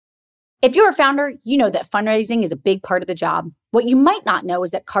If you're a founder, you know that fundraising is a big part of the job. What you might not know is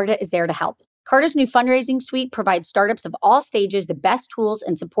that Carta is there to help. Carta's new fundraising suite provides startups of all stages the best tools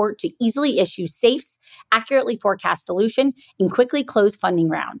and support to easily issue safes, accurately forecast dilution, and quickly close funding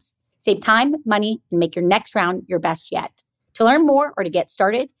rounds. Save time, money, and make your next round your best yet. To learn more or to get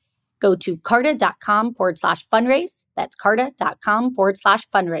started, go to carta.com/fundraise. That's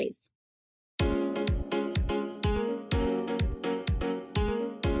carta.com/fundraise.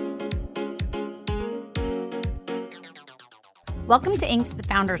 Welcome to Inc.'s The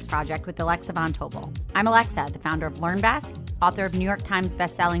Founders Project with Alexa Von Tobel. I'm Alexa, the founder of LearnVest, author of New York Times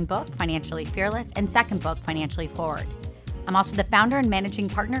bestselling book, Financially Fearless, and second book, Financially Forward. I'm also the founder and managing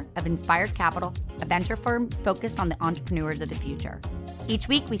partner of Inspired Capital, a venture firm focused on the entrepreneurs of the future. Each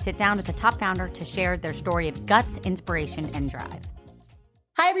week, we sit down with a top founder to share their story of guts, inspiration, and drive.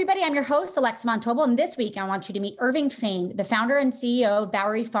 Hi, everybody. I'm your host, Alexa Von Tobel, and this week I want you to meet Irving Fain, the founder and CEO of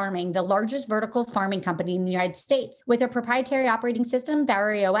Bowery Farming, the largest vertical farming company in the United States. With their proprietary operating system,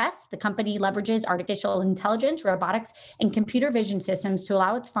 Bowery OS, the company leverages artificial intelligence, robotics, and computer vision systems to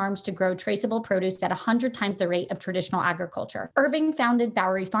allow its farms to grow traceable produce at 100 times the rate of traditional agriculture. Irving founded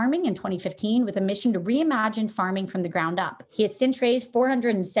Bowery Farming in 2015 with a mission to reimagine farming from the ground up. He has since raised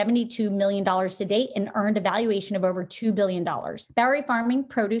 $472 million to date and earned a valuation of over $2 billion. Bowery Farming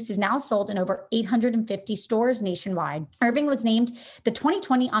produce is now sold in over 850 stores nationwide. Irving was named the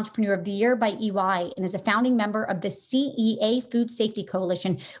 2020 Entrepreneur of the Year by EY and is a founding member of the CEA Food Safety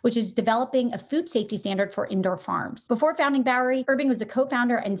Coalition, which is developing a food safety standard for indoor farms. Before founding Bowery, Irving was the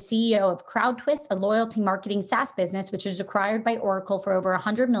co-founder and CEO of CrowdTwist, a loyalty marketing SaaS business, which was acquired by Oracle for over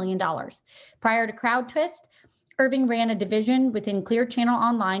 $100 million. Prior to CrowdTwist, Irving ran a division within Clear Channel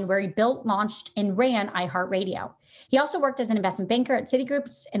Online where he built, launched, and ran iHeartRadio. He also worked as an investment banker at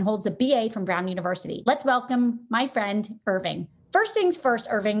Citigroup and holds a BA from Brown University. Let's welcome my friend, Irving. First things first,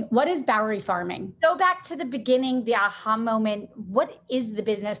 Irving, what is Bowery Farming? Go back to the beginning, the aha moment. What is the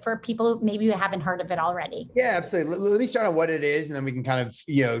business for people maybe who haven't heard of it already? Yeah, absolutely. Let me start on what it is, and then we can kind of,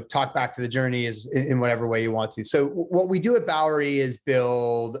 talk back to the journey in whatever way you want to. So what we do at Bowery is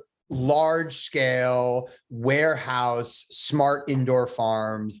build large scale warehouse, smart indoor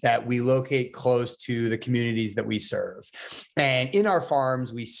farms that we locate close to the communities that we serve. And in our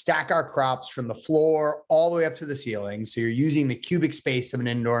farms, we stack our crops from the floor all the way up to the ceiling. So you're using the cubic space of an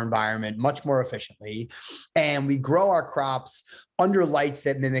indoor environment much more efficiently. And we grow our crops under lights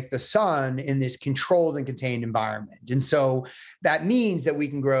that mimic the sun in this controlled and contained environment. And so that means that we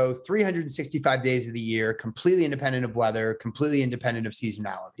can grow 365 days of the year, completely independent of weather, completely independent of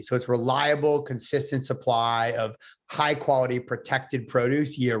seasonality. So it's reliable, consistent supply of high quality protected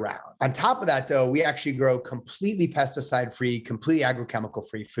produce year round. On top of that, though, we actually grow completely pesticide free, completely agrochemical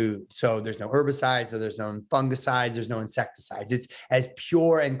free food. So there's no herbicides, so there's no fungicides, there's no insecticides. It's as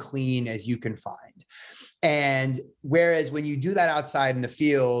pure and clean as you can find. And whereas when you do that outside in the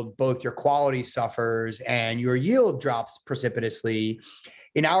field, both your quality suffers and your yield drops precipitously.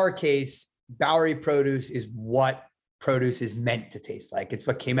 In our case, Bowery produce is what produce is meant to taste like. It's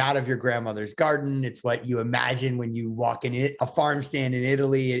what came out of your grandmother's garden. It's what you imagine when you walk in a farm stand in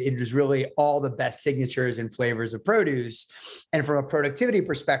Italy. It is really all the best signatures and flavors of produce. And from a productivity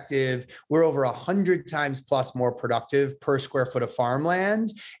perspective, we're over 100 times plus more productive per square foot of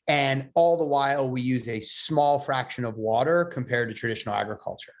farmland. And all the while we use a small fraction of water compared to traditional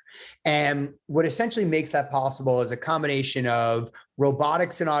agriculture. And what essentially makes that possible is a combination of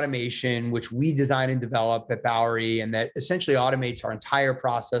robotics and automation, which we design and develop at Bowery, and that essentially automates our entire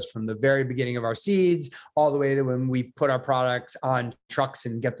process from the very beginning of our seeds all the way to when we put our products on trucks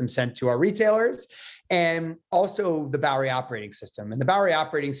and get them sent to our retailers. And also the Bowery operating system. And the Bowery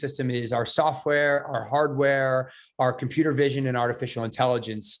operating system is our software, our hardware, our computer vision and artificial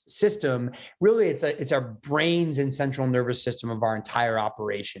intelligence system. Really, it's our brains and central nervous system of our entire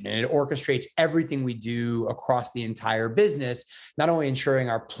operation. And it orchestrates everything we do across the entire business, not only ensuring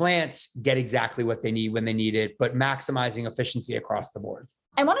our plants get exactly what they need when they need it, but maximizing efficiency across the board.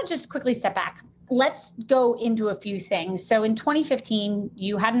 I want to just quickly step back. Let's go into a few things. So in 2015,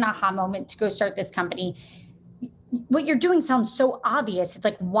 you had an aha moment to go start this company. What you're doing sounds so obvious. It's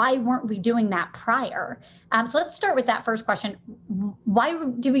like, why weren't we doing that prior? So let's start with that first question. Why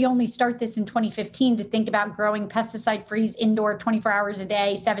did we only start this in 2015 to think about growing pesticide-free indoor 24 hours a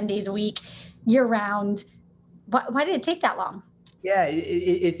day, 7 days a week, year round? Why did it take that long? Yeah,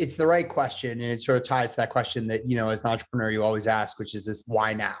 it's the right question. And it sort of ties to that question that, as an entrepreneur, you always ask, which is this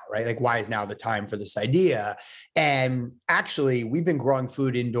why now, right? Like, why is now the time for this idea? And actually, we've been growing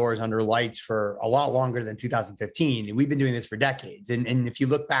food indoors under lights for a lot longer than 2015. And we've been doing this for decades. And if you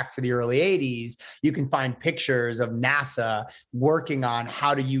look back to the early 80s, you can find pictures of NASA working on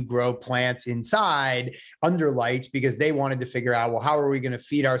how do you grow plants inside under lights, because they wanted to figure out, well, how are we going to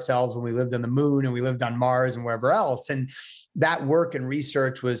feed ourselves when we lived on the moon and we lived on Mars and wherever else? And that work and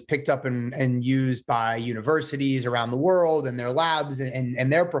research was picked up and used by universities around the world and their labs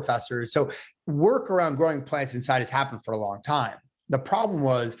and their professors. So work around growing plants inside has happened for a long time. The problem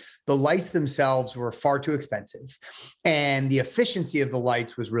was the lights themselves were far too expensive and the efficiency of the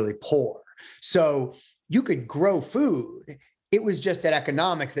lights was really poor. So you could grow food. It was just at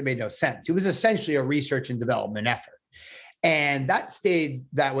economics that made no sense. It was essentially a research and development effort. And that stayed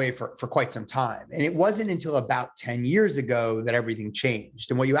that way for quite some time. And it wasn't until about 10 years ago that everything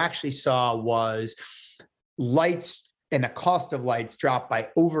changed. And what you actually saw was lights and the cost of lights dropped by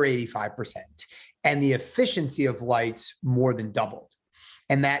over 85%. And the efficiency of lights more than doubled.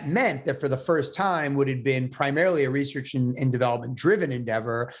 And that meant that for the first time, what had been primarily a research and development driven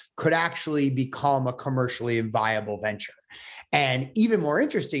endeavor could actually become a commercially viable venture. And even more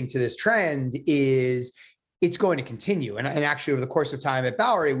interesting to this trend is it's going to continue. And actually, over the course of time at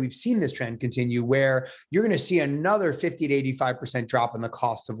Bowery, we've seen this trend continue where you're going to see another 50 to 85% drop in the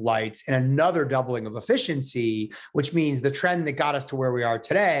cost of lights and another doubling of efficiency, which means the trend that got us to where we are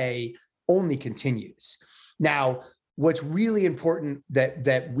today only continues. Now, what's really important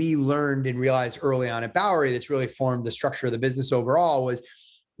that we learned and realized early on at Bowery that's really formed the structure of the business overall was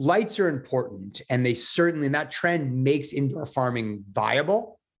lights are important. And they certainly, and that trend makes indoor farming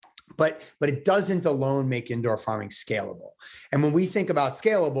viable. But it doesn't alone make indoor farming scalable. And when we think about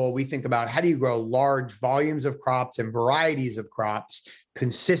scalable, we think about how do you grow large volumes of crops and varieties of crops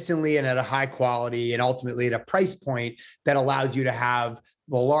consistently and at a high quality and ultimately at a price point that allows you to have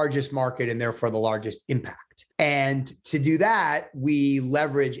the largest market and therefore the largest impact. And to do that, we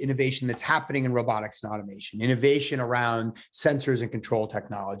leverage innovation that's happening in robotics and automation, innovation around sensors and control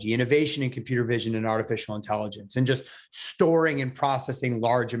technology, innovation in computer vision and artificial intelligence, and just storing and processing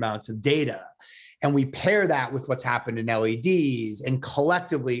large amounts of data. And we pair that with what's happened in LEDs, and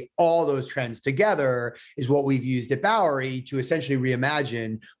collectively all those trends together is what we've used at Bowery to essentially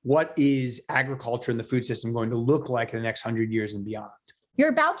reimagine what is agriculture and the food system going to look like in the next 100 years and beyond. You're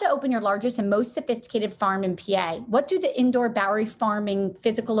about to open your largest and most sophisticated farm in PA. What do the indoor Bowery farming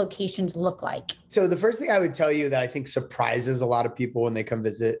physical locations look like? So the first thing I would tell you that I think surprises a lot of people when they come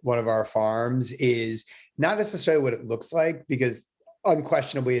visit one of our farms is not necessarily what it looks like, because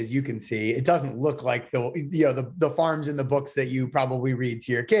unquestionably, as you can see, it doesn't look like the farms in the books that you probably read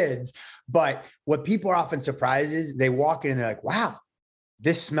to your kids. But what people are often surprised is they walk in and they're like, wow,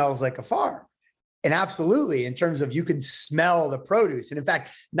 this smells like a farm. And absolutely, in terms of you can smell the produce. And in fact,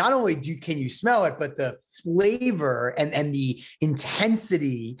 not only can you smell it, but the flavor and the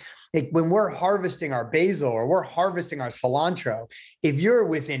intensity, like when we're harvesting our basil or we're harvesting our cilantro, if you're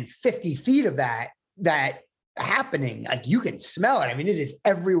within 50 feet of that happening, like you can smell it. I mean, it is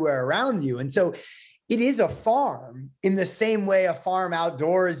everywhere around you. And so it is a farm in the same way a farm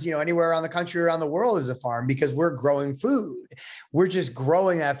outdoors, anywhere around the country, around the world is a farm, because we're growing food. We're just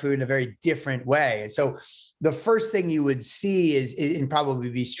growing that food in a very different way. And so the first thing you would see and probably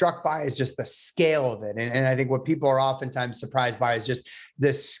be struck by is just the scale of it. And I think what people are oftentimes surprised by is just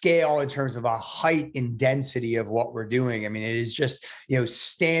the scale in terms of a height and density of what we're doing. I mean, it is just,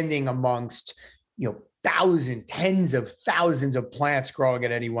 standing amongst, thousands, tens of thousands of plants growing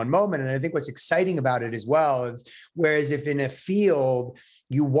at any one moment. And I think what's exciting about it as well is, whereas if in a field,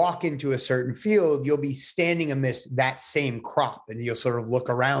 you walk into a certain field, you'll be standing amidst that same crop and you'll sort of look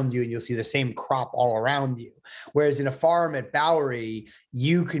around you and you'll see the same crop all around you. Whereas in a farm at Bowery,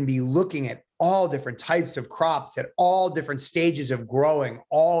 you can be looking at all different types of crops at all different stages of growing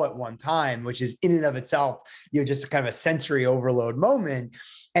all at one time, which is in and of itself, just kind of a sensory overload moment.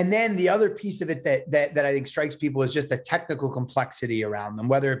 And then the other piece of it that I think strikes people is just the technical complexity around them,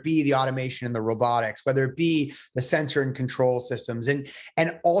 whether it be the automation and the robotics, whether it be the sensor and control systems, and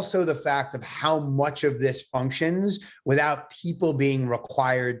also the fact of how much of this functions without people being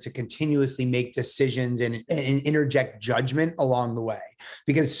required to continuously make decisions and interject judgment along the way.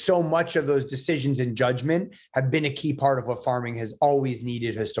 Because so much of those decisions and judgment have been a key part of what farming has always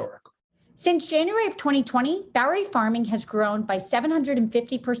needed historically. Since January of 2020, Bowery Farming has grown by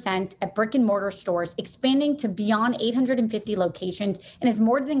 750% at brick and mortar stores, expanding to beyond 850 locations, and has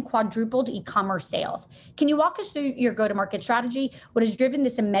more than quadrupled e-commerce sales. Can you walk us through your go-to-market strategy? What has driven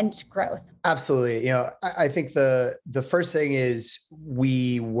this immense growth? Absolutely. I think the first thing is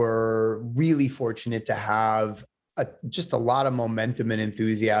we were really fortunate to have just a lot of momentum and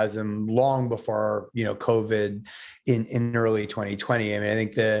enthusiasm long before, COVID in early 2020. I mean, I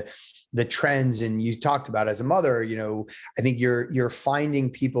think the trends, and you talked about as a mother, I think you're finding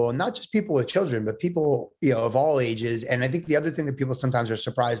people, and not just people with children, but people, of all ages. And I think the other thing that people sometimes are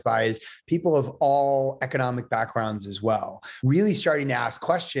surprised by is people of all economic backgrounds as well, really starting to ask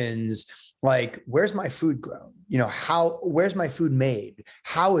questions like, where's my food grown? Where's my food made?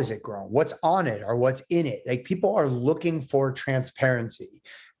 How is it grown? What's on it or what's in it? Like, people are looking for transparency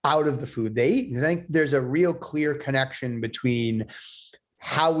out of the food they eat. And I think there's a real clear connection between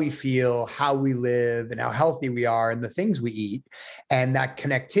how we feel, how we live, and how healthy we are, and the things we eat. And that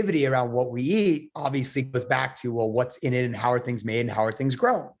connectivity around what we eat obviously goes back to, well, what's in it and how are things made and how are things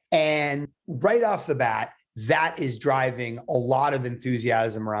grown? And right off the bat, that is driving a lot of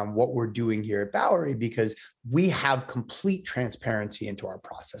enthusiasm around what we're doing here at Bowery, because we have complete transparency into our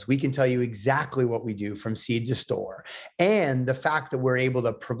process. We can tell you exactly what we do from seed to store. And the fact that we're able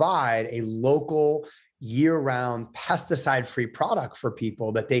to provide a local, year-round, pesticide-free product for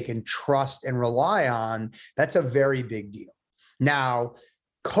people that they can trust and rely on, that's a very big deal. Now,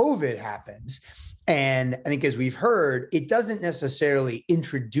 COVID happens. And I think, as we've heard, it doesn't necessarily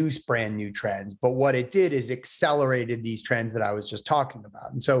introduce brand new trends, but what it did is accelerated these trends that I was just talking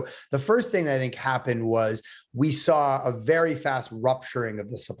about. And so the first thing I think happened was we saw a very fast rupturing of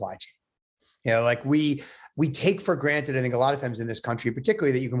the supply chain. We take for granted, I think, a lot of times in this country,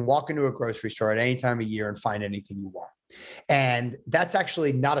 particularly, that you can walk into a grocery store at any time of year and find anything you want. And that's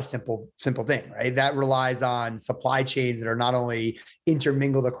actually not a simple thing, right? That relies on supply chains that are not only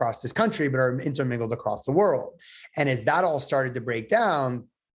intermingled across this country, but are intermingled across the world. And as that all started to break down,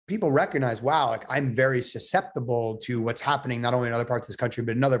 people recognize, wow, like, I'm very susceptible to what's happening, not only in other parts of this country,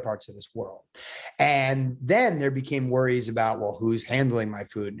 but in other parts of this world. And then there became worries about, well, who's handling my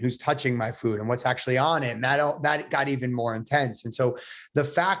food and who's touching my food and what's actually on it. And that got even more intense. And so the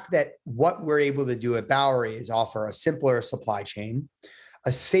fact that what we're able to do at Bowery is offer a simpler supply chain,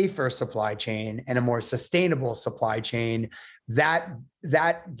 a safer supply chain, and a more sustainable supply chain, the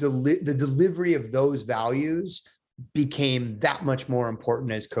delivery of those values became that much more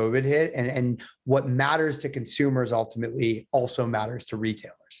important as COVID hit. And what matters to consumers ultimately also matters to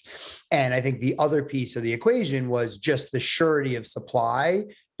retailers. And I think the other piece of the equation was just the surety of supply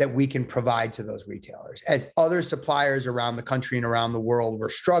that we can provide to those retailers. As other suppliers around the country and around the world were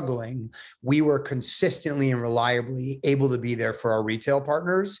struggling, we were consistently and reliably able to be there for our retail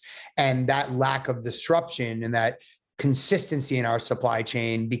partners. And that lack of disruption and that consistency in our supply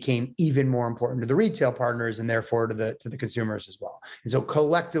chain became even more important to the retail partners and therefore to the consumers as well. And so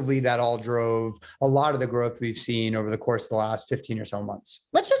collectively, that all drove a lot of the growth we've seen over the course of the last 15 or so months.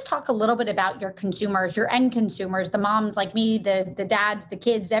 Let's just talk a little bit about your consumers, your end consumers, the moms like me, the dads, the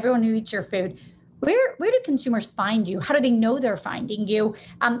kids, everyone who eats your food. Where do consumers find you? How do they know they're finding you?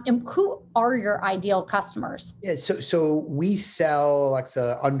 And who are your ideal customers? Yeah, so we sell,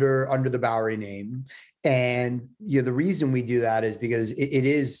 Alexa, under the Bowery name. And the reason we do that is because it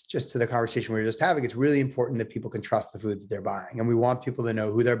is, just to the conversation we were just having, it's really important that people can trust the food that they're buying. And we want people to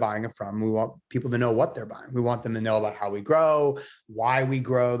know who they're buying it from. We want people to know what they're buying. We want them to know about how we grow, why we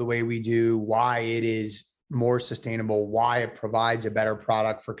grow the way we do, why it is more sustainable, why it provides a better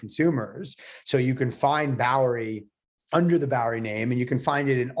product for consumers. So you can find Bowery under the Bowery name, and you can find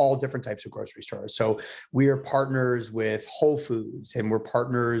it in all different types of grocery stores. So we are partners with Whole Foods, and we're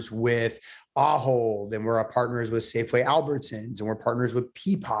partners with Ahold, and we're partners with Safeway Albertsons, and we're partners with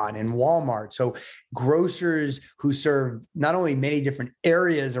Peapod and Walmart. So grocers who serve not only many different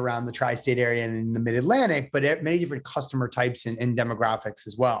areas around the tri-state area and in the mid-Atlantic, but many different customer types and demographics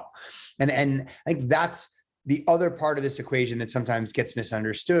as well. And I think that's the other part of this equation that sometimes gets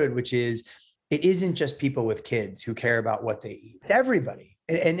misunderstood, which is it isn't just people with kids who care about what they eat. It's everybody.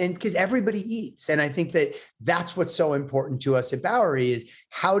 And because everybody eats. And I think that that's what's so important to us at Bowery is,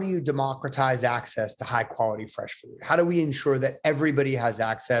 how do you democratize access to high quality fresh food? How do we ensure that everybody has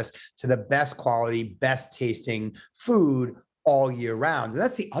access to the best quality, best tasting food all year round? And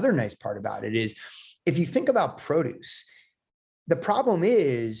that's the other nice part about it is, if you think about produce, the problem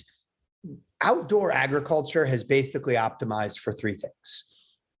is outdoor agriculture has basically optimized for three things.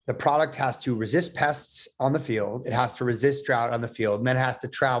 The product has to resist pests on the field, it has to resist drought on the field, and then it has to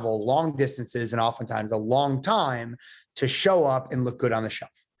travel long distances and oftentimes a long time to show up and look good on the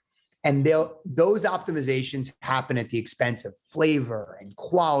shelf. And those optimizations happen at the expense of flavor and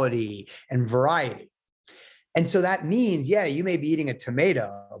quality and variety. And so that means, yeah, you may be eating a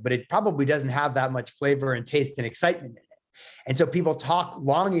tomato, but it probably doesn't have that much flavor and taste and excitement in it. And so people talk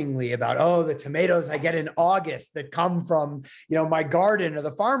longingly about, oh, the tomatoes I get in August that come from, my garden or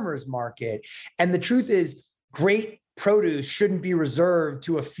the farmer's market. And the truth is, great produce shouldn't be reserved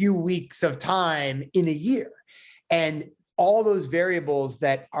to a few weeks of time in a year. And all those variables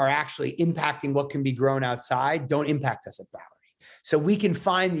that are actually impacting what can be grown outside don't impact us at Bowery. So we can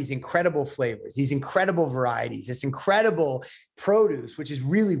find these incredible flavors, these incredible varieties, this incredible produce, which is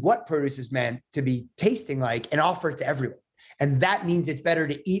really what produce is meant to be tasting like, and offer it to everyone. And that means it's better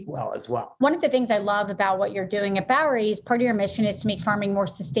to eat well as well. One of the things I love about what you're doing at Bowery is part of your mission is to make farming more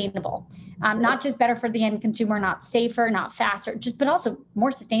sustainable, not just better for the end consumer, not safer, not faster, but also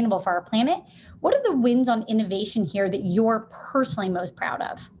more sustainable for our planet. What are the wins on innovation here that you're personally most proud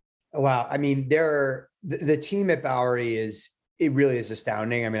of? Wow. I mean, the team at Bowery it really is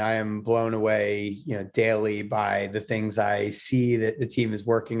astounding. I mean, I am blown away, daily by the things I see that the team is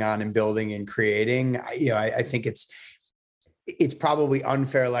working on and building and creating. I think it's probably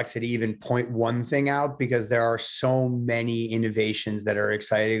unfair, Alexa, to even point one thing out, because there are so many innovations that are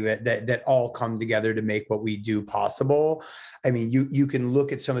exciting that all come together to make what we do possible. I mean, you can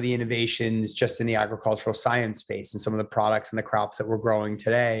look at some of the innovations just in the agricultural science space and some of the products and the crops that we're growing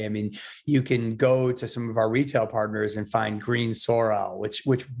today. I mean, you can go to some of our retail partners and find green sorrel, which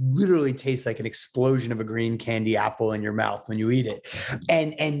literally tastes like an explosion of a green candy apple in your mouth when you eat it.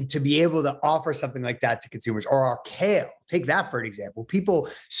 And to be able to offer something like that to consumers, or our kale. Take that for an example. People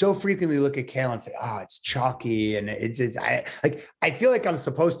so frequently look at kale and say, "Oh, it's chalky," and I feel like I'm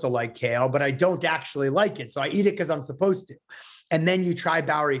supposed to like kale, but I don't actually like it, so I eat it because I'm supposed to. And then you try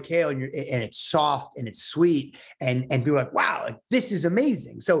Bowery kale, and it's soft and it's sweet, and people are like, "Wow, this is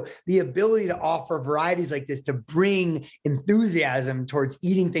amazing." So the ability to offer varieties like this to bring enthusiasm towards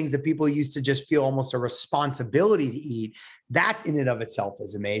eating things that people used to just feel almost a responsibility to eat, that in and of itself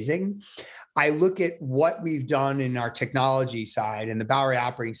is amazing. I look at what we've done in our technology side and the Bowery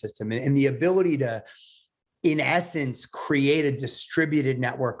operating system, and the ability to, in essence, create a distributed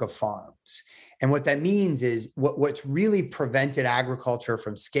network of farms. And what that means is what's really prevented agriculture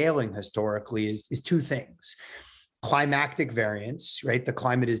from scaling historically is two things. Climatic variance, right? The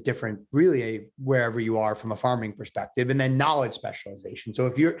climate is different really wherever you are from a farming perspective, and then knowledge specialization. So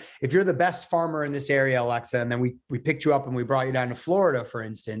if you're the best farmer in this area, Alexa, and then we picked you up and we brought you down to Florida, for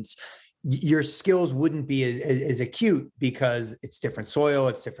instance, your skills wouldn't be as acute, because it's different soil,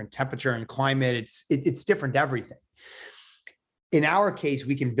 it's different temperature and climate, it's different everything. In our case,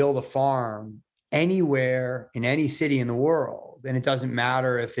 we can build a farm anywhere in any city in the world, and it doesn't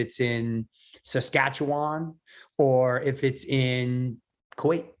matter if it's in Saskatchewan or if it's in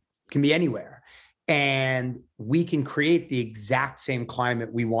Kuwait. It can be anywhere. And we can create the exact same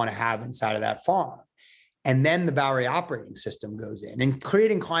climate we want to have inside of that farm. And then the Bowery operating system goes in. And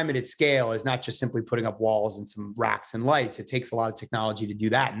creating climate at scale is not just simply putting up walls and some racks and lights. It takes a lot of technology to do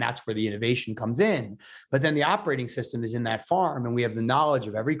that. And that's where the innovation comes in. But then the operating system is in that farm, and we have the knowledge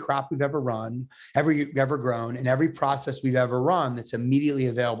of every crop we've ever grown, and every process we've ever run that's immediately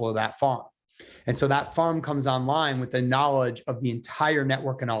available to that farm. And so that farm comes online with the knowledge of the entire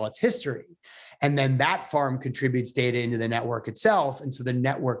network and all its history. And then that farm contributes data into the network itself. And so the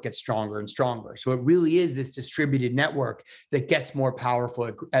network gets stronger and stronger. So it really is this distributed network that gets more powerful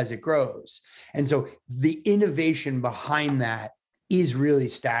as it grows. And so the innovation behind that is really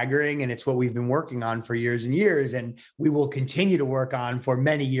staggering. And it's what we've been working on for years and years. And we will continue to work on for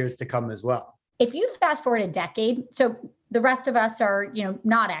many years to come as well. If you fast forward a decade, so the rest of us are,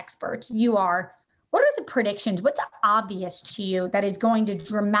 not experts, you are. What are the predictions? What's obvious to you that is going to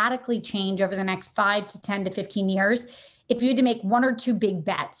dramatically change over the next 5 to 10 to 15 years? If you had to make one or two big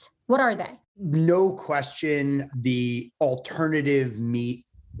bets, what are they? No question, the alternative meat,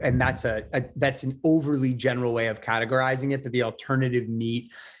 and that's an overly general way of categorizing it, but the alternative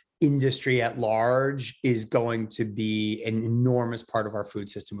meat industry at large is going to be an enormous part of our food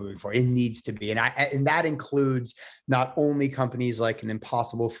system moving forward. It needs to be. And that includes not only companies like an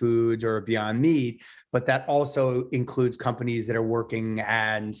Impossible Foods or Beyond Meat, but that also includes companies that are working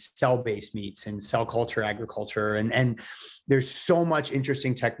on cell-based meats and cell culture agriculture. And there's so much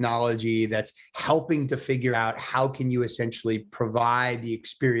interesting technology that's helping to figure out how can you essentially provide the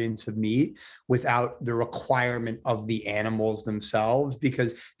experience of meat without the requirement of the animals themselves,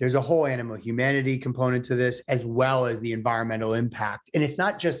 because there's a whole animal humanity component to this, as well as the environmental impact. And it's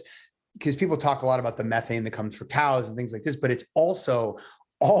not just because people talk a lot about the methane that comes from cows and things like this, but it's also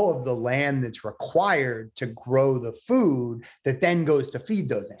all of the land that's required to grow the food that then goes to feed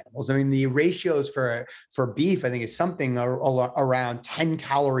those animals. I mean, the ratios for beef, I think, is something around 10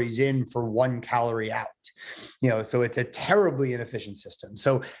 calories in for 1 calorie out. So it's a terribly inefficient system.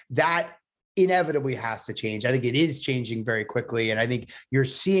 So that inevitably has to change. I think it is changing very quickly. And I think you're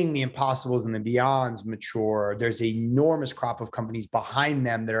seeing the Impossibles and the Beyonds mature. There's an enormous crop of companies behind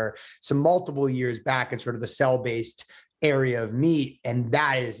them that are some multiple years back in sort of the cell-based area of meat. And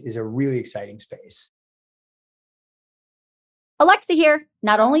that is a really exciting space. Alexa here.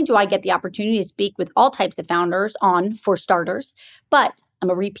 Not only do I get the opportunity to speak with all types of founders on For Starters, but I'm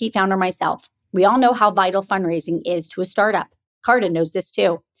a repeat founder myself. We all know how vital fundraising is to a startup. Carta knows this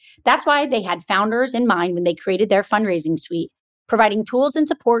too. That's why they had founders in mind when they created their fundraising suite, providing tools and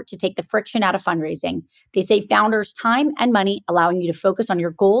support to take the friction out of fundraising. They save founders time and money, allowing you to focus on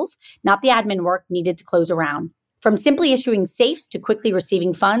your goals, not the admin work needed to close a round. From simply issuing safes to quickly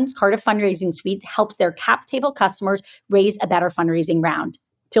receiving funds, Carta Fundraising Suite helps their cap table customers raise a better fundraising round.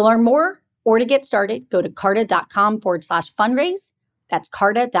 To learn more or to get started, go to carta.com/fundraise. That's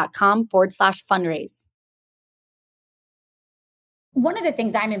carta.com/fundraise. One of the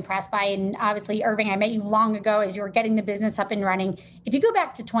things I'm impressed by, and obviously, Irving, I met you long ago as you were getting the business up and running. If you go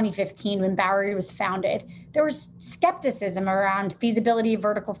back to 2015 when Bowery was founded, there was skepticism around feasibility of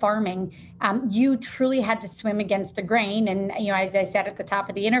vertical farming. You truly had to swim against the grain. And, as I said at the top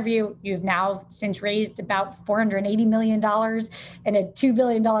of the interview, you've now since raised about $480 million and a $2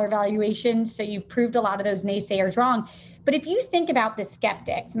 billion valuation. So you've proved a lot of those naysayers wrong. But if you think about the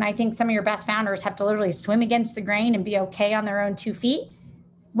skeptics, and I think some of your best founders have to literally swim against the grain and be okay on their own 2 feet,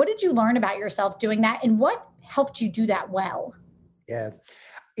 what did you learn about yourself doing that? And what helped you do that well? Yeah.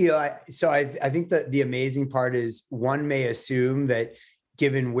 I think that the amazing part is one may assume that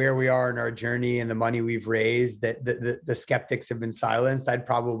given where we are in our journey and the money we've raised, that the skeptics have been silenced. I'd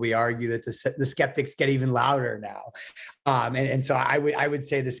probably argue that the skeptics get even louder now. So I would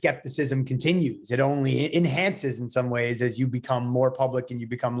say the skepticism continues. It only enhances in some ways as you become more public and you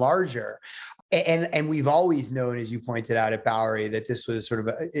become larger. And we've always known, as you pointed out at Bowery, that this was sort of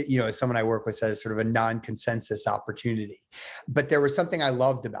as someone I work with says, sort of a non-consensus opportunity. But there was something I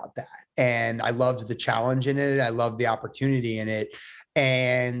loved about that. And I loved the challenge in it. I loved the opportunity in it.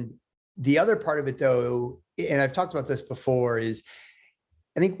 And the other part of it, though, and I've talked about this before, is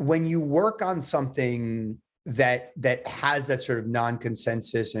I think when you work on something that has that sort of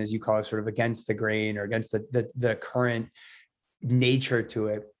non-consensus, and as you call it, sort of against the grain or against the current nature to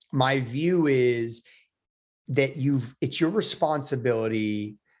it, my view is that it's your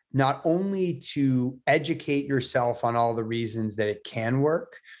responsibility not only to educate yourself on all the reasons that it can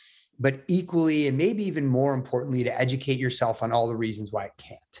work, but equally, and maybe even more importantly, to educate yourself on all the reasons why it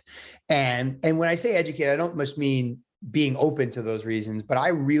can't. And when I say educate, I don't just mean being open to those reasons, but I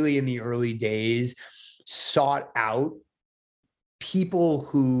really, in the early days, sought out people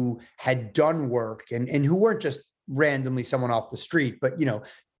who had done work and who weren't just randomly someone off the street, but,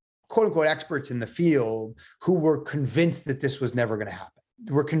 quote unquote, experts in the field who were convinced that this was never going to happen.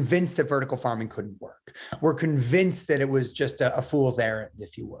 We're convinced that vertical farming couldn't work. We're convinced that it was just a fool's errand,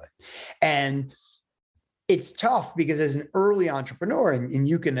 if you would. And it's tough because as an early entrepreneur, and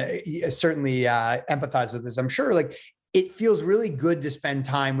you can certainly empathize with this, I'm sure, like it feels really good to spend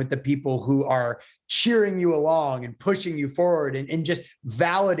time with the people who are cheering you along and pushing you forward and just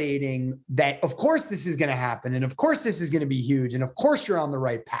validating that, of course, this is going to happen. And of course, this is going to be huge. And of course, you're on the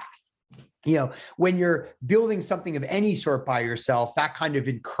right path. When you're building something of any sort by yourself, that kind of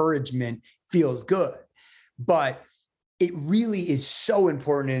encouragement feels good. But it really is so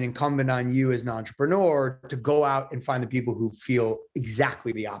important and incumbent on you as an entrepreneur to go out and find the people who feel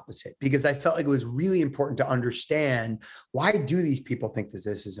exactly the opposite, because I felt like it was really important to understand, why do these people think that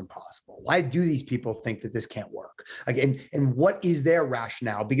this is impossible? Why do these people think that this can't work? Again, and what is their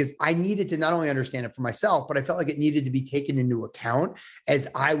rationale? Because I needed to not only understand it for myself, but I felt like it needed to be taken into account as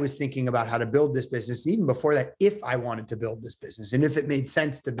I was thinking about how to build this business. Even before that, if I wanted to build this business and if it made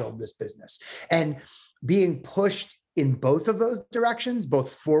sense to build this business, and being pushed in both of those directions,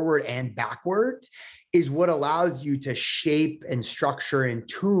 both forward and backward, is what allows you to shape and structure and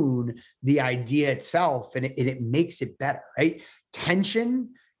tune the idea itself. And it makes it better, right?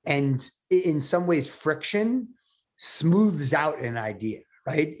 Tension and in some ways friction smooths out an idea,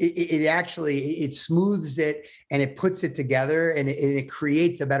 right? It actually smooths it and it puts it together and it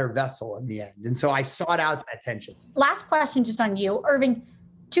creates a better vessel in the end. And so I sought out that tension. Last question just on you, Irving,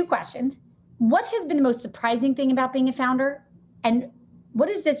 2 questions. What has been the most surprising thing about being a founder? And what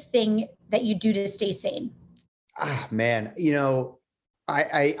is the thing that you do to stay sane? Man,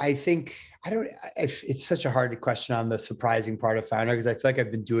 I think it's such a hard question on the surprising part of founder, because I feel like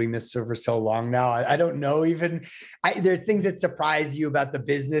I've been doing this for so long now. I don't know even, there's things that surprise you about the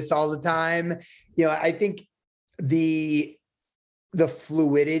business all the time. I think the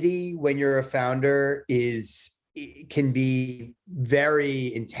fluidity when you're a founder can be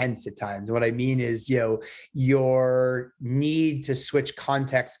very intense at times. What I mean is, your need to switch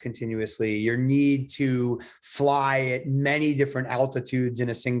context continuously, your need to fly at many different altitudes in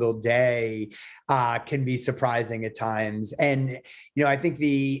a single day can be surprising at times. And, I think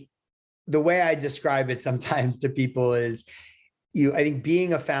the way I describe it sometimes to people is, I think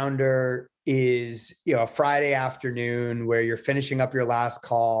being a founder is, a Friday afternoon where you're finishing up your last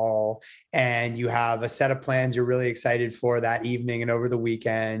call and you have a set of plans you're really excited for that evening and over the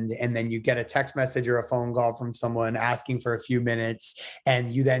weekend. And then you get a text message or a phone call from someone asking for a few minutes.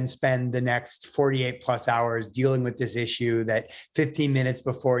 And you then spend the next 48 plus hours dealing with this issue that 15 minutes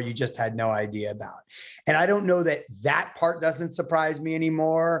before you just had no idea about. And I don't know that part doesn't surprise me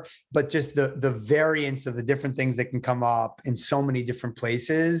anymore, but just the variance of the different things that can come up in so many different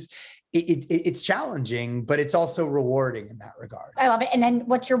places. It's challenging, but it's also rewarding in that regard. I love it. And then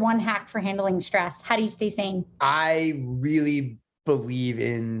what's your one hack for handling stress? How do you stay sane? I really believe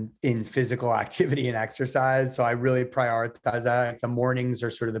in physical activity and exercise. So I really prioritize that. The mornings are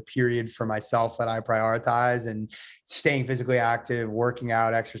sort of the period for myself that I prioritize, and staying physically active, working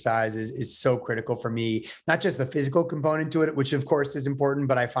out, exercise is so critical for me. Not just the physical component to it, which of course is important,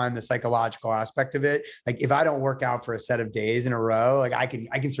 but I find the psychological aspect of it. Like if I don't work out for a set of days in a row, like I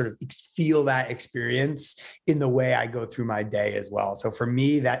can sort of feel that experience in the way I go through my day as well. So for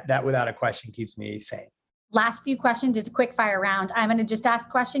me, that without a question keeps me sane. Last few questions. It's a quick fire round. I'm going to just ask a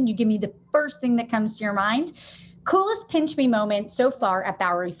question. You give me the first thing that comes to your mind. Coolest pinch me moment so far at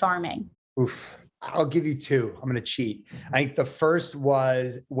Bowery Farming? Oof. I'll give you two. I'm going to cheat. I think the first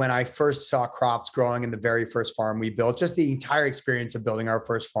was when I first saw crops growing in the very first farm we built, just the entire experience of building our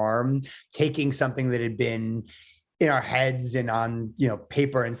first farm, taking something that had been in our heads and on,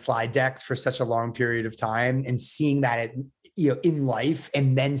 paper and slide decks for such a long period of time, and seeing that in life,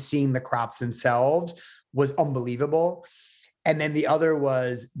 and then seeing the crops themselves was unbelievable. And then the other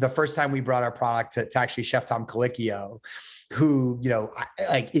was the first time we brought our product to actually Chef Tom Colicchio, who,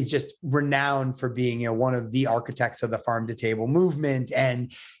 is just renowned for being, one of the architects of the farm to table movement,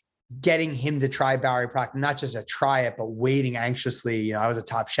 and getting him to try Bowery product, not just to try it, but waiting anxiously. I was a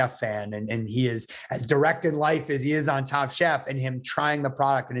Top Chef fan, and he is as direct in life as he is on Top Chef, and him trying the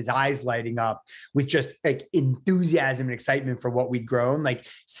product and his eyes lighting up with just like enthusiasm and excitement for what we'd grown, like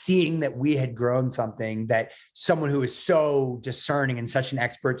seeing that we had grown something that someone who is so discerning and such an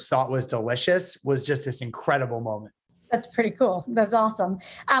expert thought was delicious, was just this incredible moment. That's pretty cool. That's awesome.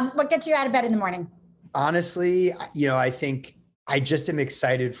 What gets you out of bed in the morning? Honestly, I think I just am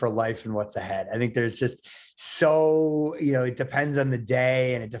excited for life and what's ahead. I think there's just so, it depends on the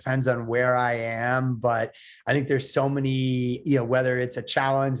day and it depends on where I am, but I think there's so many, whether it's a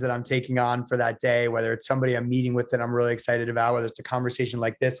challenge that I'm taking on for that day, whether it's somebody I'm meeting with that I'm really excited about, whether it's a conversation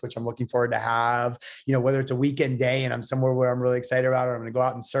like this, which I'm looking forward to have, whether it's a weekend day and I'm somewhere where I'm really excited about, or I'm going to go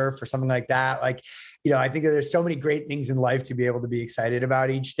out and surf or something like that. Like, I think that there's so many great things in life to be able to be excited about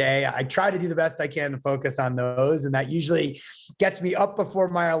each day. I try to do the best I can to focus on those. And that usually gets me up before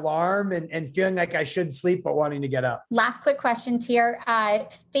my alarm and feeling like I should sleep, but wanting to get up. Last quick questions here.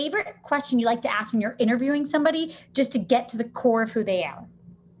 Favorite question you like to ask when you're interviewing somebody, just to get to the core of who they are?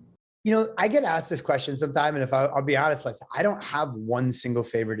 I get asked this question sometime, and if I'll be honest, I don't have one single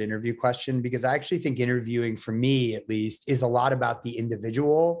favorite interview question, because I actually think interviewing, for me at least, is a lot about the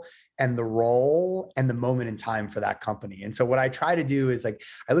individual and the role and the moment in time for that company. And so what I try to do is I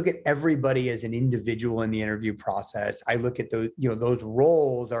look at everybody as an individual in the interview process. I look at those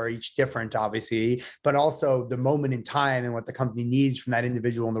roles are each different, obviously, but also the moment in time and what the company needs from that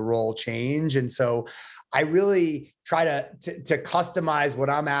individual and the role change. And so I really try to customize what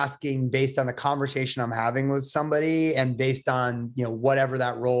I'm asking based on the conversation I'm having with somebody, and based on, whatever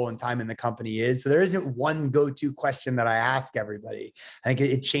that role and time in the company is. So there isn't one go-to question that I ask everybody. I think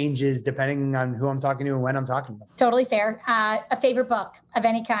it changes depending on who I'm talking to and when I'm talking to them. Totally fair. A favorite book of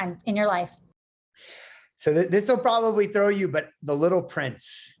any kind in your life? So this will probably throw you, but The Little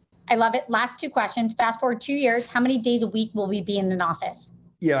Prince. I love it. Last two questions. Fast forward 2 years. How many days a week will we be in an office?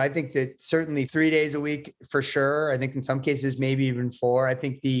 I think that certainly 3 days a week for sure. I think in some cases, maybe even 4. I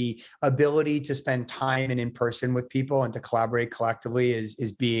think the ability to spend time and in person with people and to collaborate collectively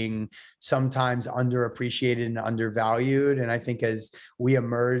is being sometimes underappreciated and undervalued. And I think as we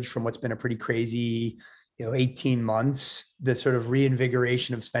emerge from what's been a pretty crazy 18 months, the sort of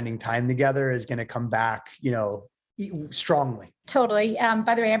reinvigoration of spending time together is going to come back, strongly. Totally.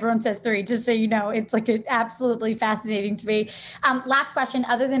 By the way, everyone says 3, just so you know, it's like absolutely fascinating to me. Last question,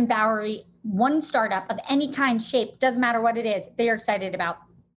 other than Bowery, one startup of any kind, shape, doesn't matter what it is, they are excited about.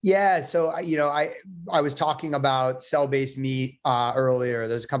 Yeah. So, I was talking about cell-based meat earlier.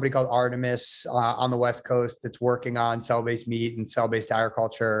 There's a company called Artemis on the West Coast that's working on cell-based meat and cell-based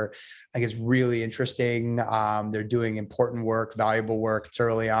agriculture. I think it's really interesting. They're doing important work, valuable work. It's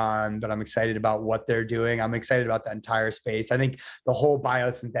early on, but I'm excited about what they're doing. I'm excited about the entire space. I think the whole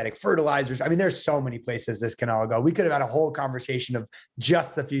biosynthetic fertilizers, there's so many places this can all go. We could have had a whole conversation of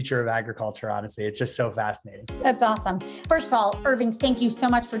just the future of agriculture, honestly. It's just so fascinating. That's awesome. First of all, Irving, thank you so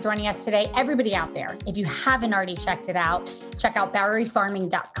much for joining us today. Everybody out there, if you haven't already checked it out, check out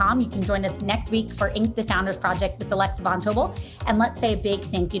BoweryFarming.com. You can join us next week for Inc. the Founders Project with Alexa Von Tobel. And let's say a big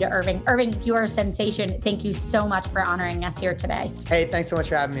thank you to Irving. Irving, you are a sensation. Thank you so much for honoring us here today. Hey, thanks so much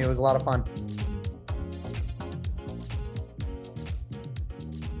for having me. It was a lot of fun.